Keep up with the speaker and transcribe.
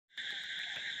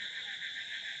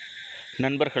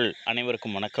நண்பர்கள்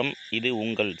அனைவருக்கும் வணக்கம். இது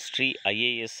உங்கள் ஸ்ரீ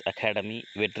ஐஏஎஸ் அகாடமி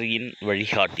வெற்றியின்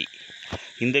வழிகாட்டி.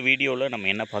 இந்த வீடியோவில் நம்ம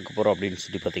என்ன பார்க்க போகிறோம் அப்படின்னு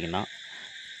சொல்லி பார்த்திங்கன்னா,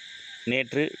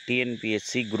 நேற்று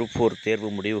டிஎன்பிஎஸ்சி குரூப் 4 தேர்வு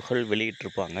முடிவுகள்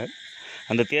வெளியிட்டிருப்பாங்க.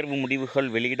 அந்த தேர்வு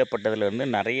முடிவுகள் வெளியிடப்பட்டதிலிருந்து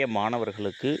நிறைய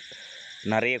மாணவர்களுக்கு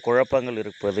நிறைய குழப்பங்கள்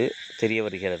இருப்பது தெரிய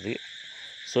வருகிறது.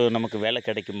 ஸோ நமக்கு வேலை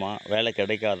கிடைக்குமா, வேலை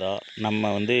கிடைக்காதா,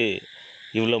 நம்ம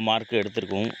இவ்வளோ மார்க்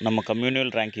எடுத்திருக்கோம், நம்ம கம்யூனல்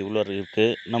ரேங்க் இவ்வளோ இருக்குது,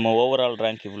 நம்ம ஓவரால்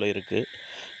ரேங்க் இவ்வளோ இருக்குது,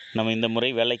 நம்ம இந்த முறை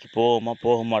வேலைக்கு போவோமா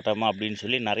போக மாட்டோமா அப்படின்னு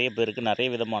சொல்லி நிறைய பேருக்கு நிறைய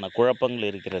விதமான குழப்பங்கள்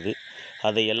இருக்கிறது.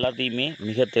 அதை எல்லாத்தையுமே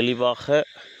மிக தெளிவாக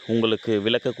உங்களுக்கு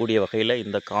விளக்கக்கூடிய வகையில்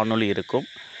இந்த காணொளி இருக்கும்.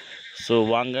 ஸோ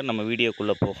வாங்க நம்ம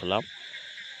வீடியோக்குள்ளே போகலாம்.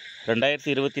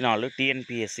 2024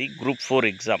 TNPSC group 4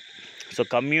 exam. So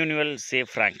communal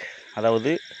safe rank,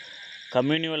 அதாவது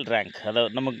கம்யூனல் ரேங்க்,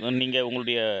 அதாவது நீங்கள்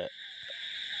உங்களுடைய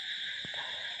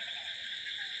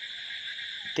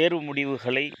தேர்வு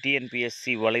முடிவுகளை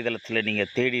டிஎன்பிஎஸ்சி வலைதளத்தில் நீங்கள்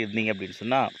தேடி இருந்தீங்க அப்படின்னு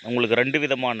சொன்னால் உங்களுக்கு 2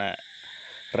 விதமான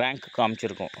ரேங்க்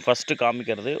காமிச்சிருக்கும். ஃபஸ்ட்டு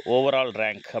காமிக்கிறது ஓவரால்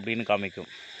ரேங்க் அப்படின்னு காமிக்கும்.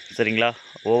 சரிங்களா?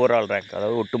 ஓவரால் ரேங்க்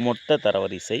அதாவது ஒட்டுமொத்த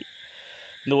தரவரிசை.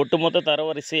 இந்த ஒட்டுமொத்த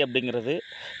தரவரிசை அப்படிங்கிறது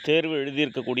தேர்வு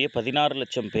எழுதியிருக்கக்கூடிய 16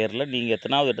 லட்சம் பேரில் நீங்கள்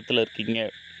எத்தனாவது இடத்துல இருக்கீங்க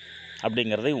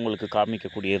அப்படிங்கிறதை உங்களுக்கு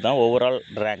காமிக்கக்கூடியது தான் ஓவரால்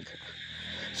ரேங்க்.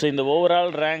 ஸோ இந்த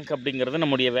ஓவரால் ரேங்க் அப்படிங்கிறது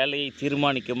நம்முடைய வேலையை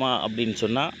தீர்மானிக்குமா அப்படின்னு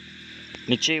சொன்னால்,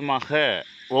 நிச்சயமாக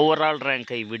ஓவரால்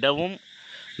ரேங்கை விடவும்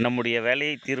நம்முடைய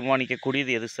வேலையை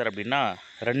தீர்மானிக்கக்கூடியது எது சார் அப்படின்னா,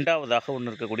 2வதாக ஒன்று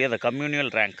இருக்கக்கூடிய அந்த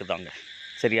கம்யூனல் ரேங்க் தாங்க.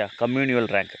 சரியா? கம்யூனல்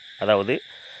ரேங்க் அதாவது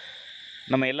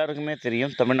நம்ம எல்லாருக்குமே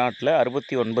தெரியும், தமிழ்நாட்டில்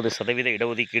 69%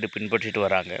 இடஒதுக்கீடு பின்பற்றிட்டு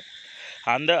வராங்க.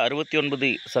 அந்த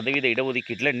 69%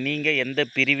 இடஒதுக்கீட்டில் நீங்கள் எந்த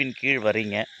பிரிவின் கீழ்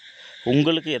வரீங்க,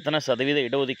 உங்களுக்கு எத்தனை சதவீத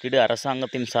இடஒதுக்கீடு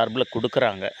அரசாங்கத்தின் சார்பில்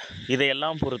கொடுக்குறாங்க,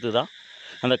 இதையெல்லாம் பொறுத்து தான்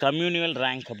அந்த கம்யூனல்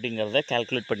ரேங்க் அப்படிங்கிறத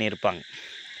கால்குலேட் பண்ணியிருப்பாங்க.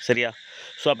 சரியா?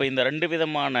 ஸோ அப்போ இந்த 2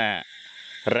 விதமான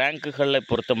ரேங்க்குகளை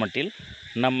பொறுத்த மட்டில்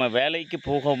நம்ம வேலைக்கு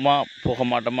போக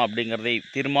மாட்டோமா அப்படிங்கிறதை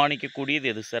தீர்மானிக்கக்கூடியது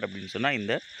எது சார் அப்படின்னு சொன்னால்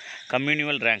இந்த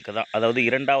கம்யூனல் ரேங்க்கு தான். அதாவது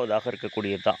 2வதாக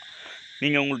இருக்கக்கூடியது தான்.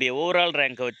 நீங்கள் உங்களுடைய ஓவரால்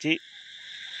ரேங்கை வச்சு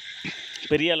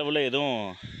பெரிய அளவில் எதுவும்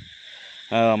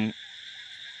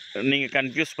நீங்கள்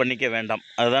கன்ஃபியூஸ் பண்ணிக்க வேண்டாம்.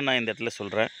 அதுதான் நான் இந்த இடத்துல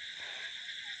சொல்கிறேன்.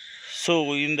 ஸோ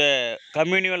இந்த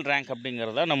கம்யூனல் ரேங்க்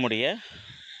அப்படிங்கிறது தான் நம்முடைய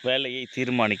வேலையை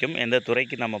தீர்மானிக்கும். எந்த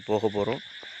துறைக்கு நம்ம போக போகிறோம்,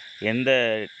 எந்த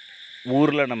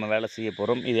ஊரில் நம்ம வேலை செய்ய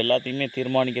போகிறோம், இது எல்லாத்தையுமே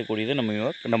தீர்மானிக்கக்கூடியது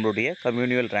நம்மளுடைய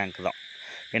கம்யூனல் ரேங்க் தான்.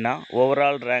 ஏன்னா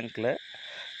ஓவரால் ரேங்க்கில்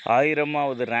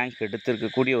 1000வது ரேங்க்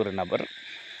எடுத்திருக்கக்கூடிய ஒரு நபர்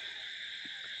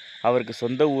அவருக்கு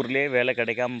சொந்த ஊர்லேயே வேலை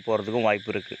கிடைக்காமல் போகிறதுக்கும்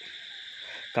வாய்ப்பு இருக்குது.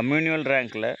 கம்யூனல்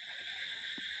ரேங்க்கில்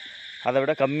அதை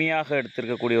விட கம்மியாக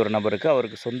எடுத்திருக்கக்கூடிய ஒரு நபருக்கு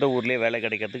அவருக்கு சொந்த ஊர்லேயே வேலை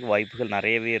கிடைக்கிறதுக்கு வாய்ப்புகள்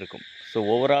நிறையவே இருக்கும். ஸோ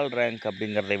ஓவரால் ரேங்க்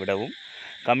அப்படிங்கிறதை விடவும்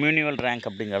கம்யூனல் ரேங்க்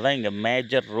அப்படிங்கிறது தான் இங்கே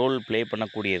மேஜர் ரோல் ப்ளே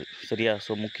பண்ணக்கூடியது. சரியா?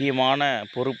 ஸோ முக்கியமான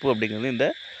பொறுப்பு அப்படிங்கிறது இந்த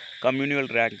கம்யூனல்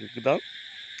ரேங்க்குக்கு தான்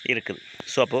இருக்குது.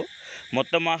 ஸோ அப்போது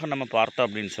மொத்தமாக நம்ம பார்த்தோம்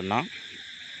அப்படின்னு சொன்னால்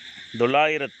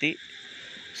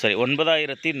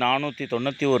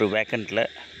 9491 வேக்கண்ட்டில்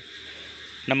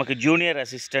நமக்கு ஜூனியர்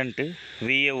அசிஸ்டண்ட்டு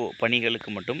விஏஓ பணிகளுக்கு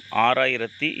மட்டும்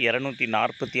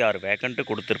 6246 வேக்கண்ட்டு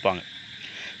கொடுத்துருப்பாங்க.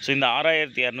 ஸோ இந்த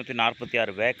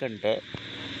 6246 வேக்கண்ட்டை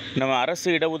நம்ம அரசு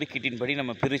இடஒதுக்கீட்டின்படி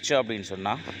நம்ம பிரித்தோம் அப்படின்னு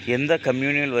சொன்னால் எந்த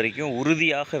கம்யூனல் வரைக்கும்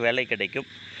உறுதியாக வேலை கிடைக்கும்,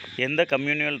 எந்த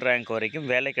கம்யூனல் ரேங்க் வரைக்கும்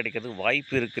வேலை கிடைக்கிறதுக்கு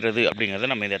வாய்ப்பு இருக்கிறது அப்படிங்கிறத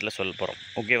நம்ம இந்த இடத்துல சொல்ல போகிறோம்.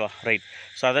 ஓகேவா? ரைட்.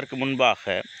 ஸோ அதற்கு முன்பாக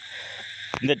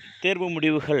இந்த தேர்வு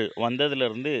முடிவுகள்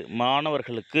வந்ததிலிருந்து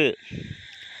மாணவர்களுக்கு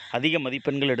அதிக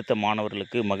மதிப்பெண்கள் எடுத்த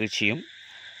மாணவர்களுக்கு மகிழ்ச்சியும்,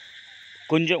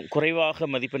 கொஞ்சம் குறைவாக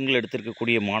மதிப்பெண்கள்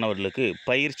எடுத்திருக்கக்கூடிய மாணவர்களுக்கு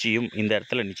பயிற்சியும் இந்த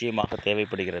இடத்துல நிச்சயமாக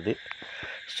தேவைப்படுகிறது.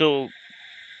 ஸோ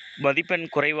மதிப்பெண்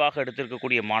குறைவாக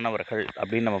எடுத்திருக்கக்கூடிய மாணவர்கள்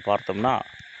அப்படின்னு நம்ம பார்த்தோம்னா,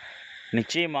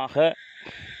 நிச்சயமாக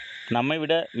நம்மை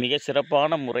விட மிக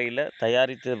சிறப்பான முறையில்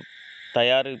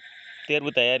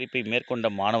தேர்வு தயாரிப்பை மேற்கொண்ட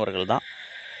மாணவர்கள் தான்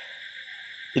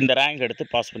இந்த ரேங்க் எடுத்து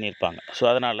பாஸ் பண்ணியிருப்பாங்க. ஸோ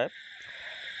அதனால்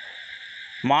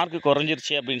மார்க்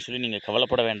குறைஞ்சிருச்சு அப்படின்னு சொல்லி நீங்கள்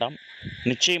கவலைப்பட வேண்டாம்.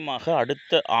 நிச்சயமாக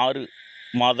அடுத்த 6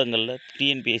 மாதங்களில்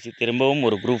டிஎன்பிஎஸ்சி திரும்பவும்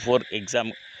ஒரு குரூப் 4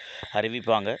 எக்ஸாம்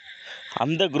அறிவிப்பாங்க.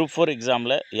 அந்த குரூப் 4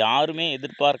 எக்ஸாமில் யாருமே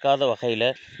எதிர்பார்க்காத வகையில்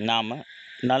நாம்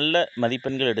நல்ல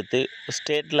மதிப்பெண்கள் எடுத்து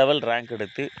ஸ்டேட் லெவல் ரேங்க்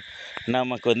எடுத்து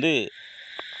நமக்கு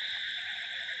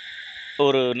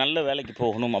ஒரு நல்ல வேலைக்கு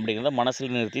போகணும் அப்படிங்கிறத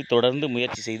மனசில் நிறுத்தி தொடர்ந்து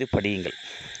முயற்சி செய்து படியுங்கள்.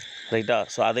 ரைட்டா?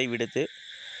 ஸோ அதை விடுத்து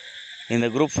இந்த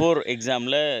குரூப் 4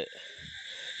 எக்ஸாமில்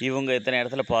இவங்க எத்தனை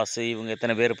இடத்துல பாஸு, இவங்க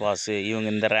எத்தனை பேர் பாஸு, இவங்க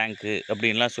இந்த ரேங்க்கு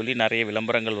அப்படின்லாம் சொல்லி நிறைய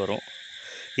விளம்பரங்கள் வரும்.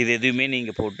 இது எதுவுமே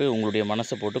நீங்கள் போட்டு உங்களுடைய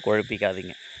மனசை போட்டு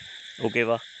குழப்பிக்காதீங்க.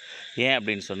 ஓகேவா? ஏன்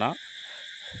அப்படின்னு சொன்னால்,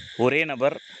 ஒரே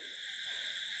நபர்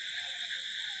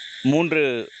 3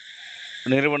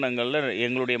 நிறுவனங்களில்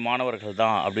எங்களுடைய மாணவர்கள்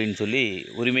தான் அப்படின்னு சொல்லி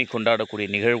உரிமை கொண்டாடக்கூடிய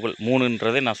நிகழ்வுகள்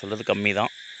 3ன்றதே நான் சொல்கிறது கம்மி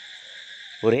தான்.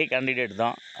 ஒரே கேண்டிடேட்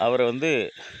தான்.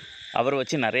 அவரை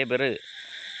வச்சு நிறைய பேர்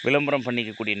விளம்பரம்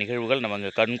பண்ணிக்கக்கூடிய நிகழ்வுகள் நம்ம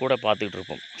இங்கே கண்கூட பார்த்துக்கிட்டு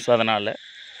இருப்போம். ஸோ அதனால்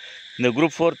இந்த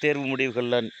குரூப் 4 தேர்வு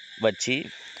முடிவுகளில் வச்சு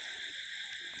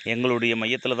எங்களுடைய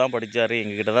மையத்தில் தான் படித்தார்,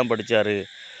 எங்ககிட்ட தான் படித்தார்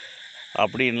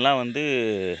அப்படின்லாம்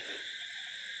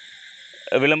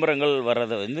விளம்பரங்கள்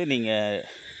வர்றதை நீங்கள்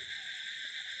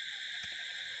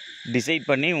டிசைட்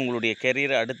பண்ணி உங்களுடைய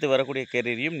கெரியரை அடுத்து வரக்கூடிய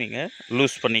கெரியரையும் நீங்கள்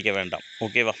லூஸ் பண்ணிக்க வேண்டாம்.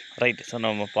 ஓகேவா? ரைட். ஸோ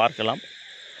நம்ம பார்க்கலாம்.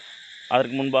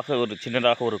 அதற்கு முன்பாக ஒரு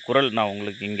சின்னதாக ஒரு குறள் நான்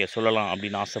உங்களுக்கு இங்கே சொல்லலாம்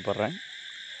அப்படின்னு ஆசைப்பட்றேன்.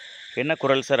 என்ன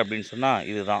குறள் சார் அப்படின்னு சொன்னால்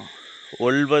இதுதான்.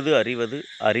 ஒல்வது அறிவது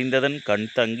அறிந்ததன் கண்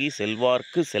தங்கி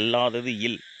செல்வார்க்கு செல்லாதது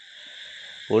இல்.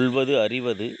 ஒல்வது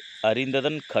அறிவது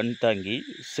அறிந்ததன் கண் தங்கி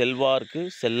செல்வார்க்கு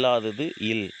செல்லாதது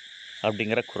இல்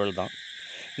அப்படிங்கிற குறள் தான்.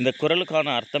 இந்த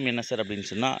குறளுக்கான அர்த்தம் என்ன சார் அப்படின்னு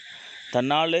சொன்னால்,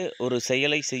 தன்னால் ஒரு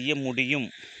செயலை செய்ய முடியும்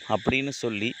அப்படின்னு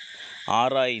சொல்லி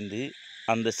ஆராய்ந்து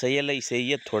அந்த செயலை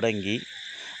செய்ய தொடங்கி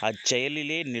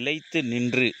அச்செயலிலே நிலைத்து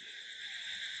நின்று,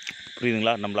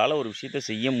 புரியுதுங்களா? நம்மளால் ஒரு விஷயத்தை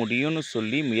செய்ய முடியும்னு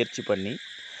சொல்லி முயற்சி பண்ணி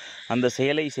அந்த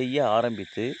செயலை செய்ய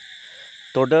ஆரம்பித்து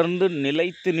தொடர்ந்து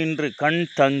நிலைத்து நின்று கண்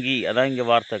தங்கி, அதான் இங்கே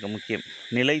வார்த்தை முக்கியம்,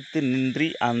 நிலைத்து நின்றி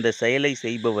அந்த செயலை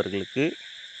செய்பவர்களுக்கு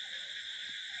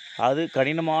அது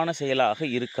கடினமான செயலாக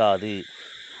இருக்காது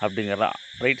அப்படிங்கிறதான்.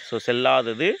 ரைட். ஸோ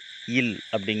செல்லாதது இல்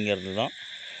அப்படிங்கிறது தான்.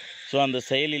 ஸோ அந்த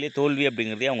செயலிலே தோல்வி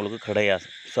அப்படிங்கிறதே அவங்களுக்கு கிடையாது.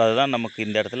 ஸோ அதுதான் நமக்கு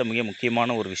இந்த இடத்துல மிக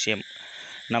முக்கியமான ஒரு விஷயம்.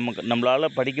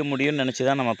 நம்மளால் படிக்க முடியும்னு நினச்சி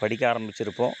தான் நம்ம படிக்க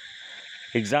ஆரம்பிச்சிருப்போம்,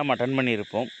 எக்ஸாம் அட்டன்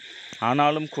பண்ணியிருப்போம்.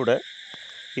 ஆனாலும் கூட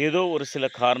ஏதோ ஒரு சில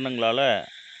காரணங்களால்,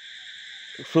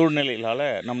 சூழ்நிலைகளால்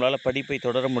நம்மளால் படிப்பை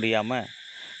தொடர முடியாமல்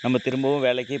நம்ம திரும்பவும்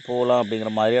வேலைக்கே போகலாம்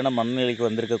அப்படிங்கிற மாதிரியான மனநிலைக்கு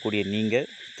வந்திருக்கக்கூடிய நீங்கள்,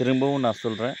 திரும்பவும் நான்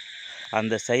சொல்கிறேன்,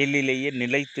 அந்த செயலிலேயே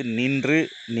நிலைத்து நின்று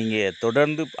நீங்கள்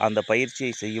தொடர்ந்து அந்த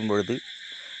பயிற்சியை செய்யும் பொழுது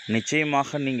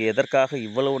நிச்சயமாக நீங்கள் எதற்காக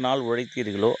இவ்வளவு நாள்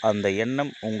உழைத்தீர்களோ அந்த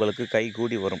எண்ணம் உங்களுக்கு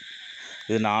கைகூடி வரும்.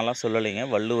 இது நான்லாம் சொல்லலைங்க,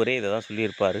 வள்ளுவரே இதை தான்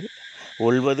சொல்லியிருப்பார்.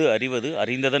 ஒல்வது அறிவது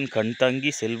அறிந்ததன் கண்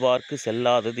தங்கி செல்வார்க்கு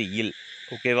செல்லாதது இல்.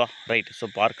 ஓகேவா? ரைட். ஸோ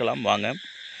பார்க்கலாம் வாங்க.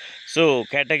 So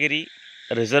category,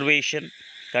 reservation,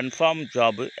 confirm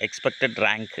job, expected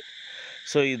rank.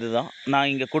 So இதுதான் நான்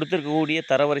இங்கே கொடுத்துருக்கக்கூடிய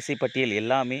தரவரிசை பட்டியல்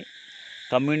எல்லாமே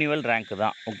கம்யூனிவல் ரேங்க்கு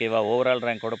தான். ஓகேவா? ஓவரால்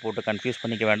ரேங்க்கோட போட்டு கன்ஃபியூஸ்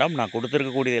பண்ணிக்க வேண்டாம். நான்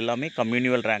கொடுத்துருக்கக்கூடியது எல்லாமே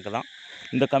கம்யூனிவல் ரேங்க்கு தான்.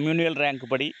 இந்த கம்யூனிவல் ரேங்க்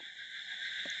படி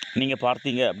நீங்கள்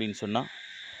பார்த்தீங்க அப்படின்னு சொன்னால்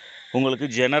உங்களுக்கு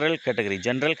ஜெனரல்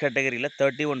கேட்டகரியில்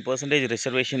 31%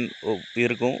 ரிசர்வேஷன்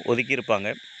இருக்கும், ஒதுக்கியிருப்பாங்க.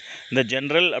 இந்த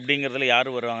ஜென்ரல் அப்படிங்கிறதுல யார்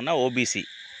வருவாங்கன்னா ஓபிசி.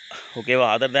 ஓகேவா?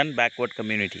 Other than backward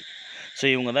community. So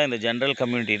இவங்க தான் இந்த ஜென்ரல்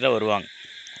கம்யூனிட்டியில் வருவாங்க.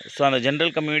 ஸோ அந்த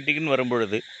ஜென்ரல் கம்யூனிட்டிக்குன்னு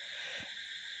வரும்பொழுது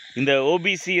இந்த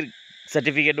ஓபிசி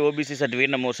சர்டிஃபிகேட்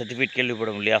நம்ம ஒரு சர்டிஃபிகேட்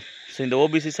கேள்விப்படும் இல்லையா? ஸோ இந்த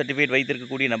ஓபிசி சர்டிஃபிகேட்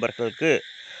வைத்திருக்கக்கூடிய நபர்களுக்கு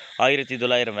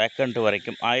 1900 வேக்கண்ட்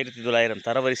வரைக்கும், 1900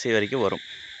 தரவரிசை வரைக்கும் வரும்.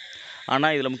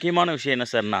 ஆனால் இதில் முக்கியமான விஷயம் என்ன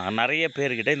சார்னா, நிறைய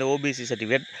பேர்கிட்ட இந்த ஓபிசி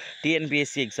சர்டிஃபிகேட்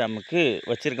டிஎன்பிஎஸ்சி எக்ஸாமுக்கு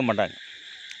வச்சுருக்க மாட்டாங்க,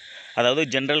 அதாவது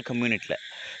ஜென்ரல் கம்யூனிட்டியில்.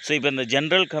 ஸோ இப்போ இந்த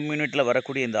ஜென்ரல் கம்யூனிட்டியில்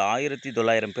வரக்கூடிய இந்த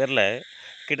 1900 பேரில்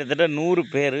கிட்டத்தட்ட 100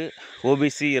 பேர்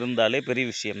ஓபிசி இருந்தாலே பெரிய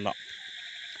விஷயம்தான்.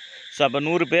 ஸோ அப்போ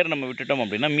 100 பேர் நம்ம விட்டுட்டோம்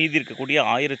அப்படின்னா மீதி இருக்கக்கூடிய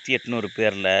 1800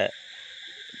 பேரில்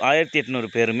 1800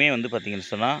 பேருமே பார்த்திங்கன்னு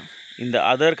சொன்னால் இந்த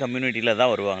அதர் கம்யூனிட்டியில்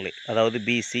தான் வருவாங்களே, அதாவது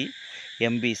பிசி,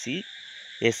 எம்பிசி,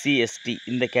 எஸ்சி, எஸ்டி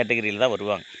இந்த கேட்டகரியில் தான்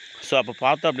வருவாங்க. ஸோ அப்போ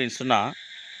பார்த்தோம் அப்படின்னு சொன்னால்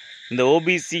இந்த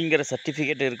ஓபிசிங்கிற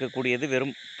சர்டிஃபிகேட் இருக்கக்கூடியது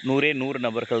வெறும் 100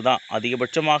 நபர்கள் தான்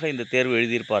அதிகபட்சமாக இந்த தேர்வு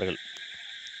எழுதியிருப்பார்கள்.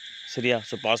 சரியா?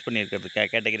 ஸோ பாஸ் பண்ணியிருக்கிறது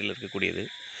கேட்டகரியில் இருக்கக்கூடியது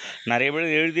நிறைய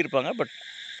பேர் எழுதியிருப்பாங்க, பட்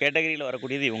கேட்டகரியில்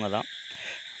வரக்கூடியது இவங்க தான்.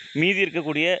 மீதி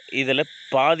இருக்கக்கூடிய இதில்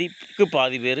பாதிக்கு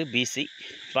பாதி பேர் பிசி,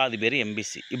 பாதி பேர்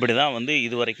எம்பிசி. இப்படி தான்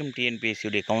இது வரைக்கும்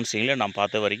டிஎன்பிஎஸ்சியுடைய கவுன்சிலிங்கில் நான்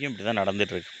பார்த்த வரைக்கும் இப்படி தான்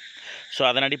நடந்துகிட்ருக்கு. ஸோ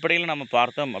அதன் அடிப்படையில் நம்ம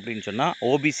பார்த்தோம் அப்படின்னு சொன்னால்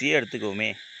ஓபிசியே எடுத்துக்குவோமே.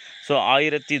 ஸோ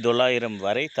 1900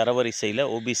 வரை தரவரிசையில்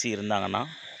ஓபிசி இருந்தாங்கன்னா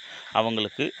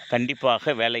அவங்களுக்கு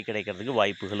கண்டிப்பாக வேலை கிடைக்கிறதுக்கு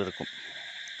வாய்ப்புகள் இருக்கும்.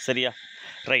 சரியா?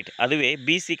 ரைட். அதுவே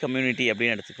பிசி கம்யூனிட்டி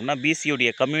அப்படின்னு எடுத்துக்கிட்டோம்னா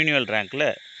பிசியுடைய கம்யூனியல் ரேங்க்கில்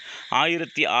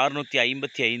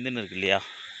 1655 இருக்கு இல்லையா?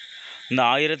 இந்த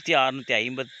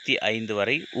 1655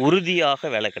 வரை உறுதியாக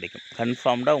வேலை கிடைக்கும்.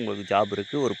 கன்ஃபார்ம்டாக உங்களுக்கு ஜாப்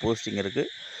இருக்குது, ஒரு போஸ்டிங்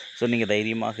இருக்குது. ஸோ நீங்கள்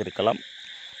தைரியமாக இருக்கலாம்.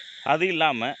 அது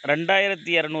இல்லாமல்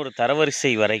 2200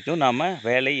 தரவரிசை வரைக்கும் நாம்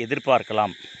வேலை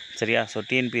எதிர்பார்க்கலாம். சரியா? ஸோ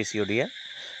டிஎன்பிஎஸ்சியுடைய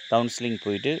கவுன்சிலிங்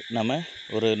போயிட்டு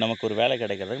நமக்கு ஒரு வேலை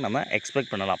கிடைக்கிறதுக்கு நம்ம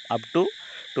எக்ஸ்பெக்ட் பண்ணலாம். Up to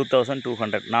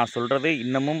 2200. நான் சொல்கிறது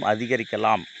இன்னமும்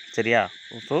அதிகரிக்கலாம். சரியா?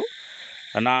 ஸோ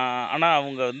ஆனால்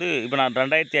அவங்க இப்போ நான்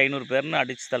 2500 பேர்னு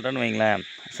அடித்து தள்ளுறேன்னு வைங்களேன்.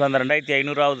 ஸோ அந்த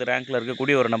 2500வது ரேங்க்கில்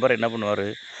இருக்கக்கூடிய ஒரு நபர் என்ன பண்ணுவார்?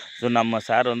 ஸோ நம்ம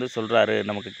சார் சொல்கிறாரு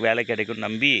நமக்கு வேலை கிடைக்கும்னு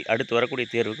நம்பி அடுத்து வரக்கூடிய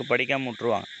தேர்வுக்கு படிக்காமல்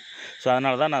விட்டுருவாங்க. ஸோ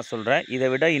அதனால தான் நான் சொல்கிறேன், இதை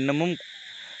விட இன்னமும்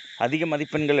அதிக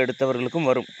மதிப்பெண்கள் எடுத்தவர்களுக்கும்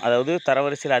வரும். அதாவது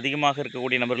தரவரிசையில் அதிகமாக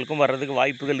இருக்கக்கூடிய நபர்களுக்கும் வர்றதுக்கு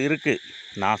வாய்ப்புகள் இருக்குது.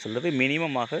 நான் சொல்கிறது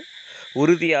மினிமமாக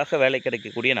உறுதியாக வேலை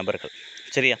கிடைக்கக்கூடிய நபர்கள்.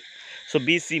 சரியா? ஸோ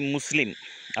பிசி முஸ்லீம்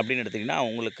அப்படின்னு எடுத்திங்கன்னா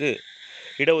அவங்களுக்கு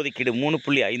இடஒதுக்கீடு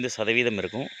 3.5%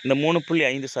 இருக்கும். இந்த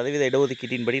 3.5%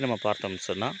 இடஒதுக்கீட்டின்படி நம்ம பார்த்தோம்னு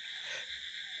சொன்னால்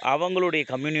அவங்களுடைய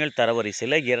கம்யூனியல்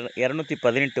தரவரிசையில்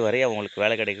 218 வரை அவங்களுக்கு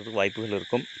வேலை கிடைக்கிறதுக்கு வாய்ப்புகள்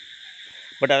இருக்கும்.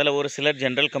 பட் அதில் ஒரு சிலர்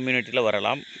ஜென்ரல் கம்யூனிட்டியில்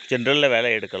வரலாம், ஜென்ரலில்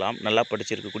வேலை எடுக்கலாம், நல்லா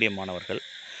படிச்சிருக்கக்கூடிய மாணவர்கள்.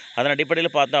 அதன்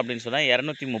அடிப்படையில் பார்த்தோம் அப்படின்னு சொன்னால்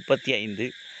 235,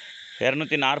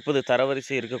 240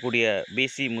 தரவரிசை இருக்கக்கூடிய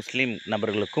பிசி முஸ்லீம்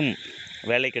நபர்களுக்கும்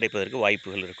வேலை கிடைப்பதற்கு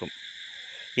வாய்ப்புகள் இருக்கும்.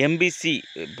 எம்பிசி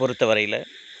பொறுத்தவரையில்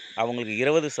அவங்களுக்கு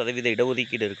 20%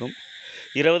 இடஒதுக்கீடு இருக்கும்.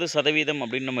 20%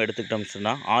 அப்படின்னு நம்ம எடுத்துக்கிட்டோம்னு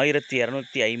சொன்னால்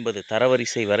 1250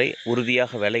 தரவரிசை வரை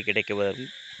உறுதியாக வேலை கிடைக்குவதும்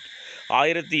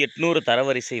 1800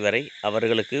 தரவரிசை வரை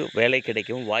அவர்களுக்கு வேலை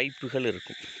கிடைக்கவும் வாய்ப்புகள்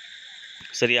இருக்கும்.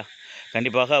 சரியா?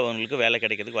 கண்டிப்பாக அவங்களுக்கு வேலை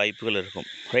கிடைக்கிறதுக்கு வாய்ப்புகள் இருக்கும்.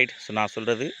 ரைட்? ஸோ நான்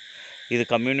சொல்கிறது இது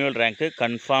கம்யூனியல் ரேங்க்கு,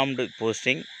 கன்ஃபார்ம்டு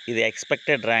போஸ்டிங், இது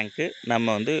எக்ஸ்பெக்டட் ரேங்க்கு.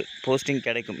 நம்ம வந்து போஸ்டிங்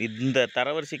கிடைக்கும், இந்த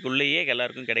தரவரிசைக்குள்ளேயே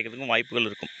எல்லாருக்கும் கிடைக்கிறதுக்கும் வாய்ப்புகள்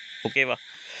இருக்கும். ஓகேவா?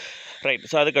 ரைட்.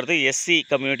 ஸோ அதுக்கடுத்து எஸ்சி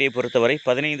கம்யூனிட்டியை பொறுத்தவரை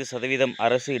 15%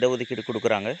 அரசு இடஒதுக்கீடு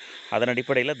கொடுக்குறாங்க. அதன்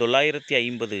அடிப்படையில்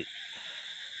 950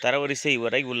 தரவரிசை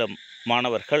வரை உள்ள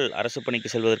மாணவர்கள் அரசு பணிக்கு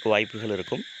செல்வதற்கு வாய்ப்புகள்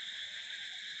இருக்கும்.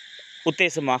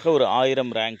 உத்தேசமாக ஒரு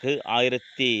 1000 ரேங்க்கு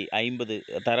 1050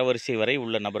 தரவரிசை வரை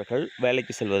உள்ள நபர்கள்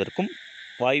வேலைக்கு செல்வதற்கும்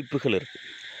வாய்ப்புகள் இருக்குது.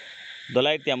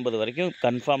 950 வரைக்கும்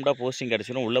கன்ஃபார்ம்டாக போஸ்டிங்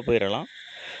கிடச்சிடும், உள்ளே போயிடலாம்.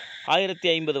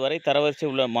 1050 வரை தரவரிசை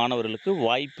உள்ள மாணவர்களுக்கு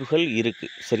வாய்ப்புகள்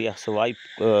இருக்குது. சரியா? ஸோ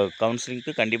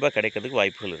கவுன்சிலிங்க்கு கண்டிப்பாக கிடைக்கிறதுக்கு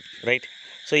வாய்ப்புகள் இருக்குது. ரைட்?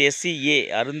 ஸோ எஸ்சிஏ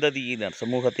அருந்ததியினர்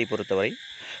சமூகத்தை பொறுத்தவரை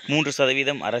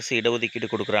 3% அரசு இடஒதுக்கீடு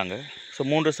கொடுக்குறாங்க. ஸோ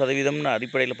 3%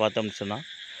 அடிப்படையில் பார்த்தோம்னு சொன்னால்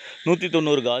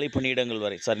 190 காலி பணியிடங்கள்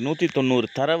வரை 190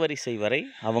 தரவரிசை வரை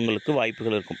அவங்களுக்கு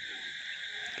வாய்ப்புகள் இருக்கும்.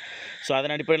 ஸோ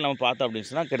அதன் அடிப்படையில் நம்ம பார்த்தோம் அப்படின்னு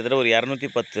சொன்னால் கிட்டத்தட்ட ஒரு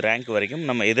 210 ரேங்க் வரைக்கும்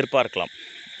நம்ம எதிர்பார்க்கலாம்.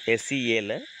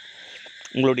 எஸ்சிஏல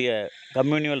உங்களுடைய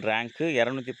கம்யூனியல் ரேங்க்கு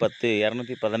 210,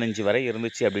 215 வரை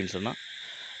இருந்துச்சு அப்படின்னு சொன்னால்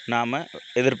நாம்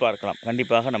எதிர்பார்க்கலாம்.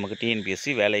 கண்டிப்பாக நமக்கு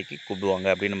டிஎன்பிஎஸ்சி வேலைக்கு கூப்பிடுவாங்க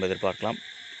அப்படின்னு நம்ம எதிர்பார்க்கலாம்.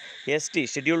 எஸ்டி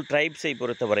ஷெட்யூல் ட்ரைப்ஸை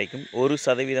பொறுத்த வரைக்கும்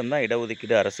 1% தான்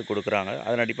இடஒதுக்கீடு அரசு கொடுக்குறாங்க.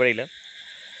 அதன் அடிப்படையில்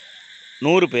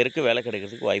 100 பேருக்கு வேலை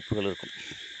கிடைக்கிறதுக்கு வாய்ப்புகள் இருக்கும்.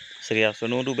 சரியா? ஸோ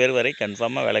 100 பேர் வரை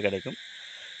கன்ஃபார்மாக வேலை கிடைக்கும்.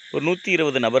 ஒரு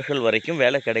 120 நபர்கள் வரைக்கும்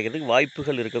வேலை கிடைக்கிறதுக்கு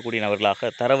வாய்ப்புகள் இருக்கக்கூடிய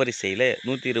நபர்களாக தரவரிசையில்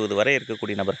 120 வரை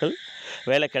இருக்கக்கூடிய நபர்கள்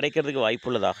வேலை கிடைக்கிறதுக்கு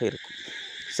வாய்ப்புள்ளதாக இருக்கும்.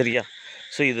 சரியா?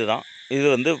 ஸோ இது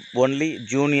வந்து only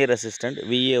junior assistant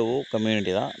VAO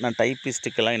community தான். நான்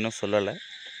டைப்பிஸ்ட்டுக்கெல்லாம் இன்னும் சொல்லலை.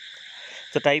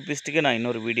 ஸோ டைப்பிஸ்ட்டுக்கு நான்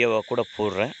இன்னொரு வீடியோவாக கூட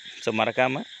போடுறேன். ஸோ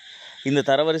மறக்காமல் இந்த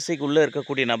தரவரிசைக்குள்ளே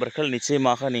இருக்கக்கூடிய நபர்கள்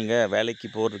நிச்சயமாக நீங்கள் வேலைக்கு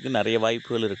போகிறதுக்கு நிறைய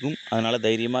வாய்ப்புகள் இருக்கும். அதனால்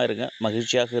தைரியமாக இருங்க,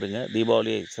 மகிழ்ச்சியாக இருங்க,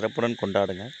 தீபாவளியை சிறப்புடன்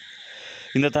கொண்டாடுங்க.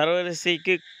 இந்த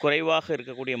தரவரிசைக்கு குறைவாக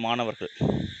இருக்கக்கூடிய மாணவர்கள்,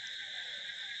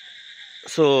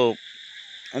 ஸோ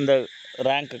இந்த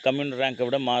ரேங்க் கம்யூனல் ரேங்கை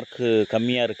விட மார்க்கு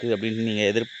கம்மியாக இருக்குது அப்படின்னு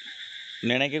நீங்கள்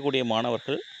நினைக்கக்கூடிய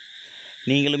மாணவர்கள்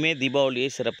நீங்களுமே தீபாவளியை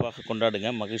சிறப்பாக கொண்டாடுங்க,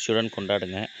 மகிழ்ச்சியுடன்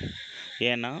கொண்டாடுங்க.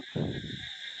 ஏன்னா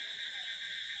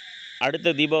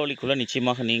அடுத்த தீபாவளிக்குள்ளே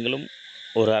நிச்சயமாக நீங்களும்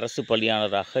ஒரு அரசு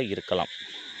பணியாளராக இருக்கலாம்.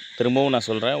 திரும்பவும் நான்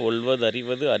சொல்கிறேன், ஒல்வது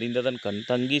அறிவது அறிந்ததன் கண்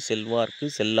தங்கி செல்வார்க்கு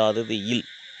செல்லாதது இல்.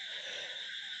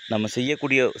 நம்ம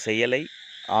செய்யக்கூடிய செயலை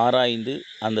ஆராய்ந்து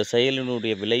அந்த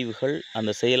செயலினுடைய விளைவுகள்,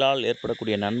 அந்த செயலால்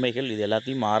ஏற்படக்கூடிய நன்மைகள், இது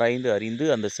எல்லாத்தையும் ஆராய்ந்து அறிந்து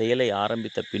அந்த செயலை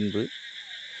ஆரம்பித்த பின்பு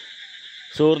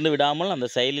சோர்ந்து விடாமல் அந்த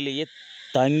செயலிலேயே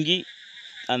தங்கி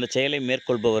அந்த செயலை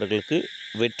மேற்கொள்பவர்களுக்கு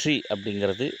வெற்றி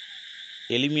அப்படிங்கிறது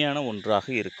எளிமையான ஒன்றாக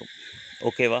இருக்கும்.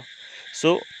 ஓகேவா? ஸோ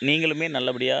நீங்களுமே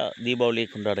நல்லபடியாக தீபாவளியை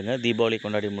கொண்டாடுங்க. தீபாவளி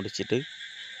கொண்டாடி முடிச்சுட்டு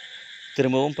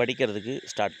திரும்பவும் படிக்கிறதுக்கு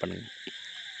ஸ்டார்ட் பண்ணுங்கள்.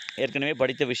 ஏற்கனவே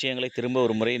படித்த விஷயங்களை திரும்ப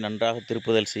ஒரு முறை நன்றாக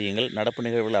திருப்புதல் செய்யுங்கள். நடப்பு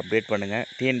நிகழ்வுகளை அப்டேட் பண்ணுங்கள்.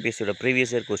 டிஎன்பிஎஸ்சியோட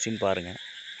ப்ரீவியஸ் இயர் கொஸ்டின் பாருங்கள்.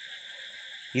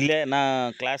 இல்லை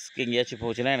நான் கிளாஸ்க்கு எங்கேயாச்சும்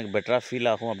போச்சுன்னா எனக்கு பெட்டராக ஃபீல்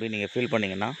ஆகும் அப்படின்னு நீங்கள் ஃபீல்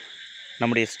பண்ணிங்கன்னா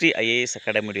நம்முடைய எஸ்டி ஐஏஎஸ்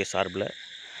அகாடமியுடைய சார்பில்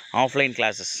ஆஃப்லைன்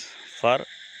கிளாஸஸ் ஃபார்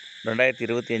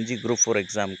 2025 Gr4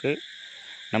 எக்ஸாமுக்கு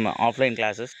நம்ம ஆஃப்லைன்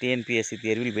கிளாஸஸ் டிஎன்பிஎஸ்சி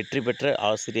தேர்வில் வெற்றி பெற்ற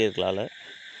ஆசிரியர்களால்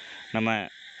நம்ம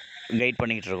கைட்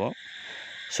பண்ணிக்கிட்டு இருக்கோம்.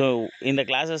 ஸோ இந்த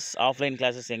கிளாஸஸ் ஆஃப்லைன்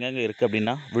கிளாஸஸ் எங்கெங்கே இருக்குது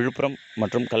அப்படின்னா விழுப்புரம்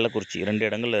மற்றும் கள்ளக்குறிச்சி 2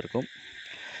 இடங்களில் இருக்கும்.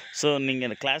 ஸோ நீங்கள்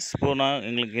இந்த கிளாஸ் போனால்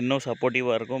எங்களுக்கு இன்னும்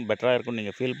சப்போர்ட்டிவாக இருக்கும், பெட்டராக இருக்கும்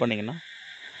நீங்கள் ஃபீல் பண்ணிங்கன்னா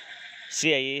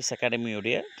சிஐஏஎஸ்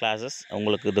அகாடமியுடைய கிளாஸஸ்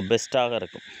உங்களுக்கு தி பெஸ்ட்டாக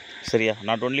இருக்கும். சரியா?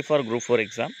 Not only for Gr4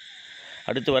 exam,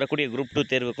 அடுத்து வரக்கூடிய Group 2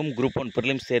 தேர்வுக்கும் Group 1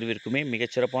 ப்ரிலிம்ஸ் தேர்விற்குமே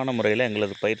மிகச்சிறப்பான முறையில்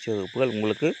எங்களது பயிற்சி வகுப்புகள்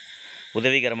உங்களுக்கு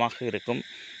உதவிகரமாக இருக்கும்.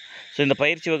 ஸோ இந்த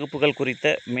பயிற்சி வகுப்புகள் குறித்த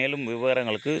மேலும்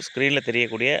விவரங்களுக்கு ஸ்க்ரீனில்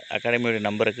தெரியக்கூடிய அகாடமியோட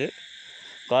நம்பருக்கு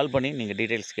கால் பண்ணி நீங்கள்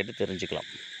டீட்டெயில்ஸ் கேட்டு தெரிஞ்சுக்கலாம்.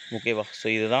 ஓகேவா? ஸோ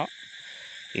இதுதான்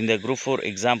இந்த குரூப் 4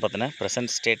 எக்ஸாம் பற்றின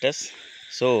ப்ரெசன்ட் ஸ்டேட்டஸ்.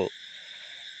 ஸோ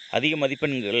அதிக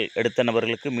மதிப்பெண்கள் எடுத்த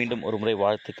நபர்களுக்கு மீண்டும் ஒரு முறை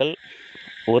வாழ்த்துக்கள்.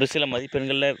 ஒரு சில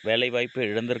மதிப்பெண்களில் வேலைவாய்ப்பு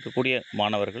இழந்திருக்கக்கூடிய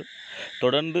மாணவர்கள்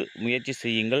தொடர்ந்து முயற்சி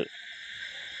செய்யுங்கள்.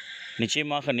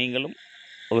 நிச்சயமாக நீங்களும்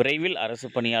விரைவில் அரசு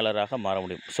பணியாளராக மாற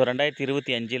முடியும். ஸோ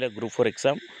 2025 குரூப் 4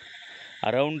 எக்ஸாம்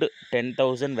அரவுண்டு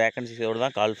 10,000 வேக்கன்சிஸோடு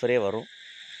தான் கால்ஃபரே வரும்.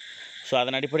 ஸோ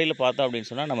அதன் அடிப்படையில் பார்த்தோம் அப்படின்னு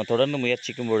சொன்னால் நம்ம தொடர்ந்து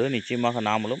முயற்சிக்கும் பொழுது நிச்சயமாக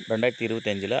நாமளும்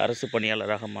 2025 அரசு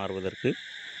பணியாளராக மாறுவதற்கு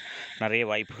நிறைய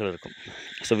வாய்ப்புகள் இருக்கும்.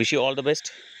 So wish you all the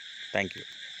best. Thank you.